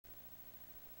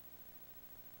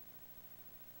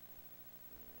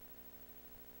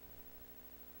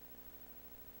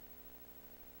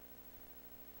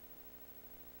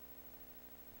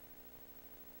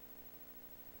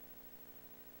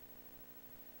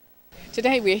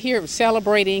Today we're here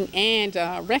celebrating and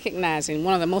recognizing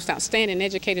one of the most outstanding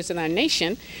educators in our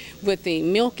nation with the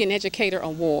Milken Educator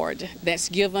Award that's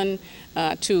given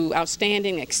to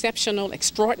outstanding, exceptional,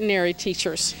 extraordinary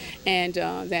teachers, and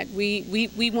that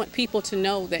we want people to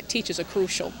know that teachers are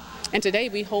crucial. And today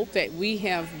we hope that we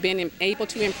have been able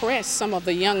to impress some of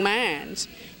the young minds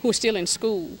who are still in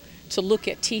school to look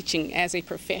at teaching as a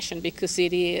profession, because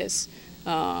it is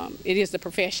the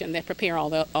profession that prepares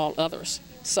all others.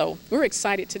 So we're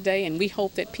excited today, and we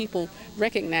hope that people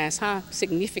recognize how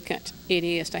significant it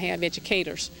is to have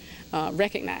educators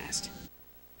recognized.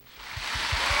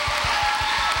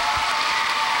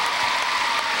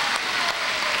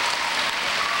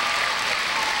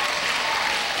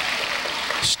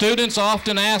 Students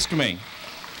often ask me,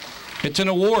 it's an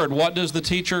award, what does the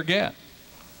teacher get?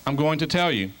 I'm going to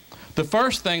tell you. The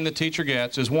first thing the teacher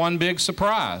gets is one big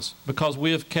surprise, because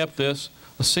we have kept this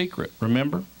a secret,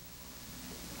 remember?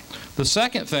 The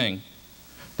second thing,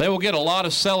 they will get a lot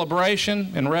of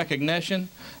celebration and recognition,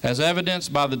 as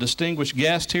evidenced by the distinguished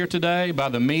guest here today, by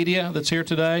the media that's here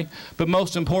today, but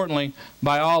most importantly,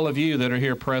 by all of you that are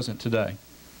here present today.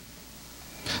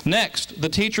 Next, the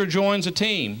teacher joins a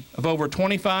team of over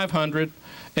 2,500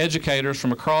 educators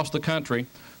from across the country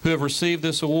who have received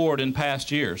this award in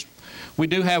past years. We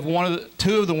do have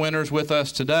two of the winners with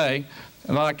us today,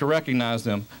 and I'd like to recognize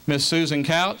them. Miss Susan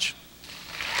Couch,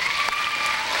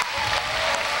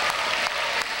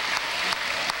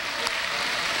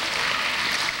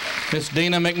 Miss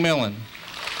Dina McMillan,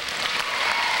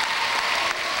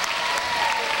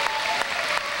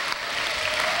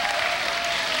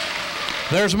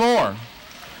 there's more.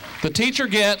 The teacher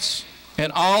gets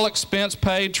an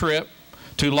all-expense-paid trip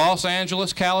to Los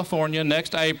Angeles, California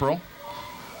next April.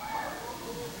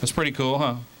 That's pretty cool,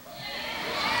 huh?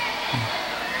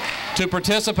 To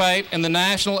participate in the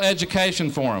National Education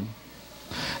Forum.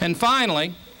 And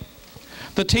finally,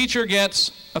 the teacher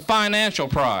gets a financial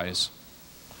prize.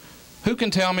 Who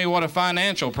can tell me what a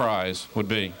financial prize would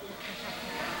be?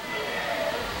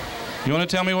 You want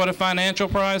to tell me what a financial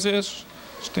prize is?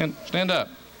 Stand up.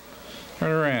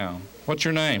 Turn around. What's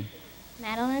your name?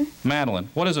 Madeline. Madeline.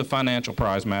 What is a financial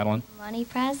prize, Madeline? Money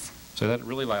prize. Say that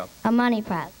really loud. A money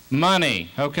prize. Money.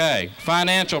 Okay.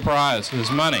 Financial prize is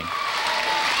money.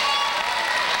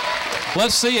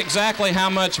 Let's see exactly how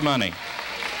much money.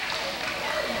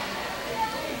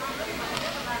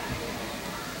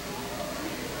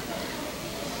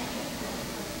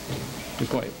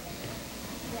 Just wait.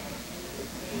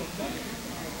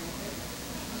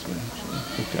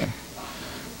 Okay.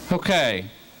 Okay.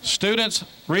 Students,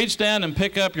 reach down and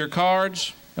pick up your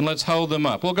cards, and let's hold them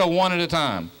up. We'll go one at a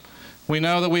time. We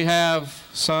know that we have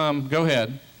some, go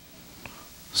ahead,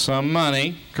 some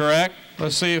money, correct?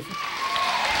 Let's see if...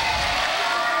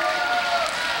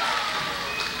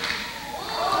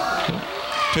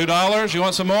 $2, you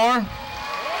want some more?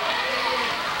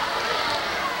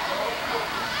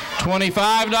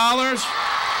 $25?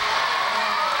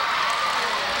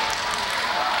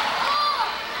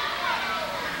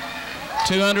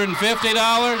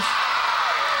 $250?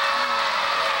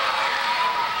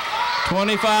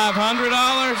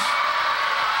 $2,500?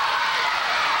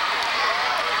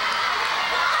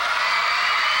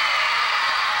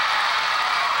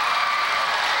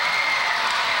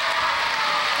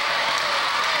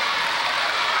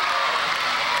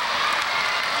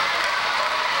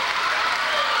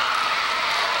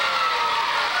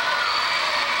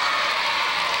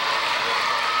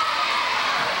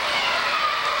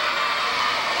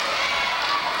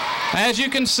 As you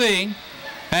can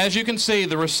see,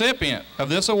 the recipient of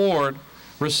this award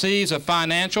receives a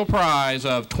financial prize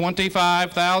of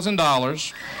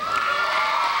 $25,000.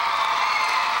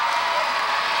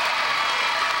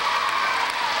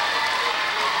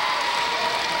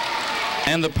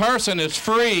 And the person is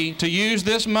free to use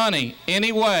this money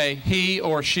any way he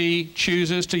or she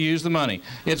chooses to use the money.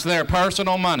 It's their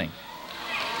personal money.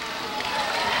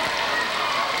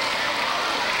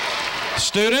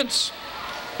 Students,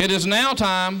 it is now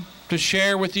time to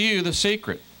share with you the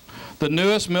secret, the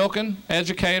newest Milken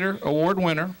Educator Award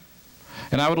winner.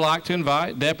 And I would like to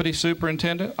invite Deputy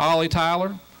Superintendent Ollie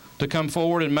Tyler to come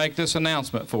forward and make this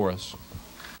announcement for us.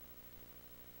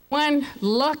 One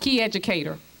lucky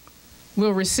educator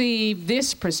will receive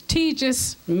this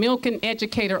prestigious Milken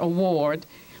Educator Award,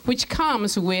 which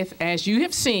comes with, as you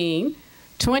have seen,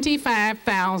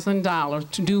 $25,000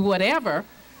 to do whatever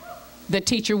the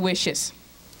teacher wishes.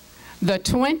 The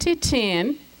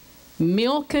 2010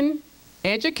 Milken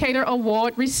Educator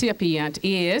Award recipient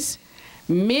is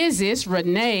Mrs.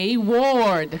 Renee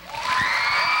Ward.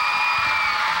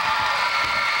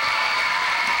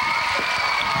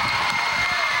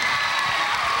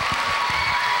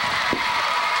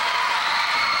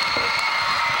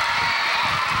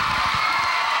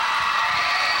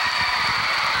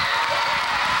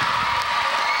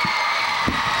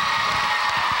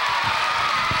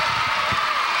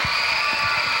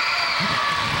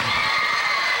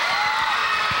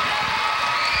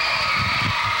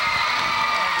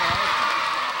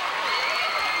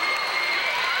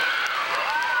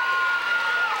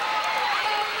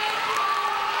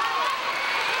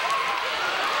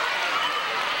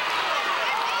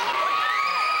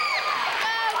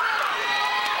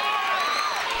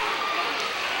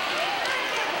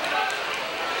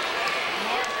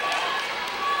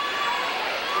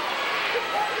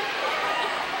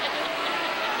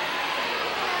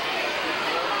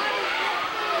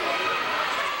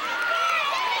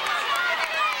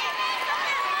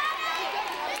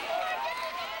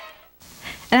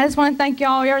 just want to thank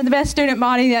y'all. You're the best student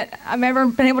body that I've ever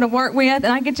been able to work with, and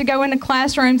I get to go into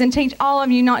classrooms and teach all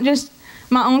of you, not just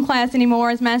my own class anymore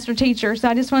as master teacher. So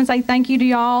I just want to say thank you to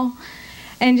y'all,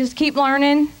 and just keep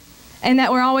learning, and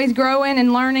that we're always growing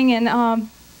and learning, and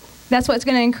that's what's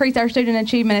going to increase our student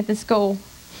achievement at the school.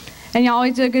 And y'all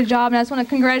always do a good job, and I just want to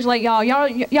congratulate y'all.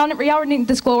 Y'all need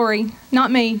this glory, not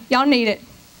me. Y'all need it.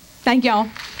 Thank y'all.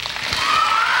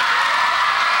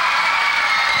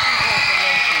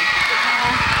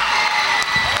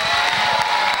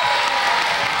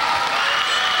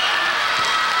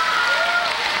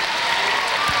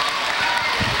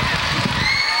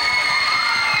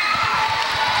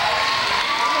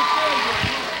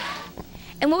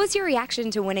 And what was your reaction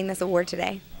to winning this award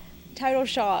today? Total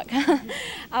shock.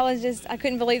 I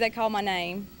couldn't believe they called my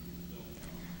name.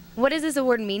 What does this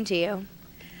award mean to you?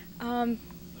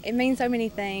 It means so many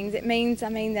things. It means,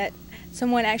 that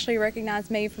someone actually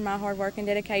recognized me for my hard work and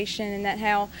dedication, and that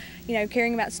how,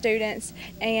 caring about students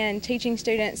and teaching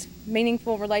students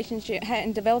meaningful relationships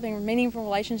and developing meaningful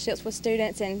relationships with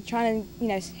students and trying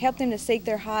to, help them to seek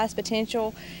their highest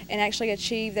potential and actually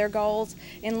achieve their goals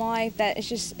in life, that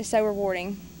it's so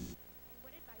rewarding.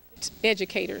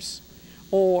 Educators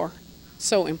are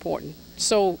so important,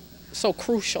 so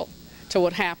crucial to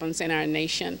what happens in our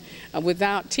nation.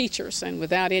 Without teachers and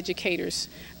without educators,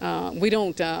 we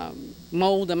don't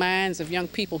mold the minds of young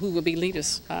people who will be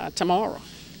leaders tomorrow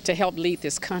to help lead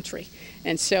this country.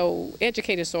 And so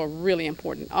educators are really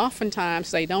important.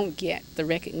 Oftentimes they don't get the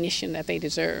recognition that they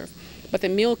deserve. But the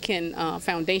Milken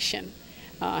Foundation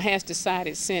has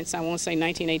decided since, I want to say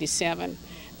 1987,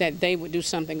 that they would do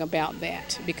something about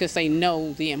that, because they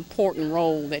know the important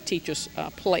role that teachers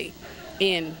play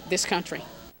in this country.